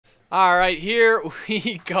All right, here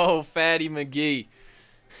we go, Faddy McGee.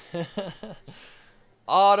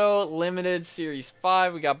 Auto Limited Series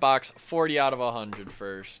 5. We got box 40 out of 100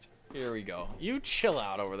 first. Here we go. You chill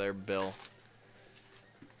out over there, Bill.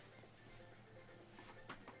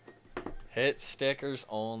 Hit stickers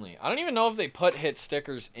only. I don't even know if they put hit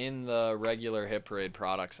stickers in the regular Hit Parade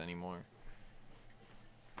products anymore.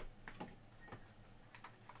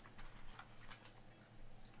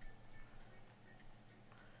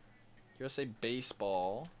 USA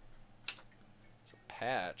Baseball. It's a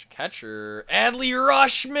patch. Catcher. Adley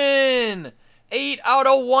Rutschman. 8 out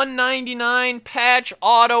of 199. Patch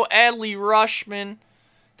auto Adley Rutschman.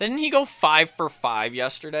 Didn't he go 5 for 5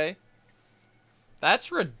 yesterday?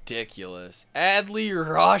 That's ridiculous. Adley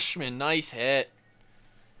Rutschman. Nice hit.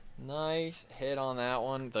 Nice hit on that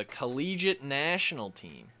one. The collegiate national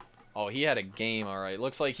team. Oh, he had a game, all right.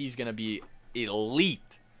 Looks like he's going to be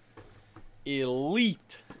elite.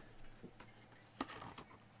 Elite.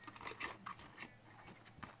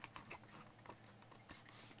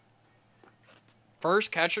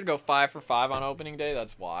 First catcher to go 5 for 5 on opening day.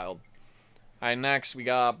 That's wild. All right, next we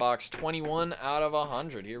got box 21 out of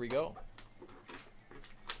 100. Here we go.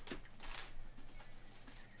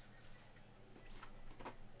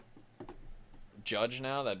 Judge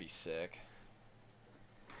now? That'd be sick.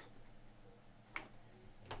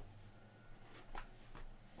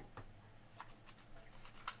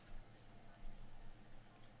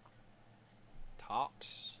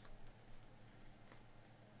 Tops.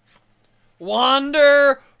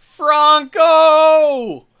 Wander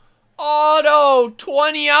Franco! Auto!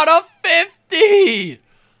 20 out of 50!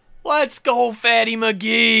 Let's go, Faddy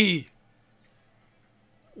McGee!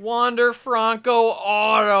 Wander Franco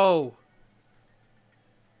auto!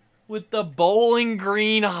 With the Bowling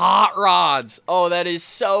Green hot rods. Oh, that is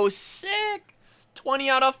so sick. 20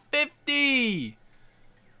 out of 50.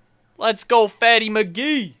 Let's go, Faddy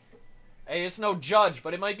McGee. Hey, it's no Judge,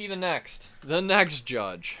 but it might be the next. The next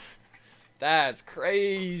Judge. That's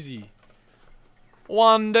crazy.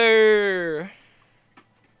 Wonder.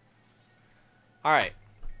 All right.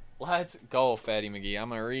 Let's go, Faddy McGee. I'm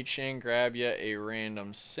going to reach in, grab you a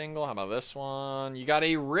random single. How about this one? You got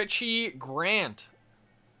a Richie Grant.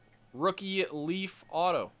 Rookie Leaf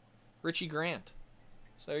Auto. Richie Grant.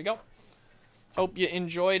 So there you go. Hope you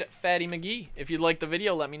enjoyed Faddy McGee. If you liked the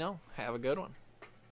video, let me know. Have a good one.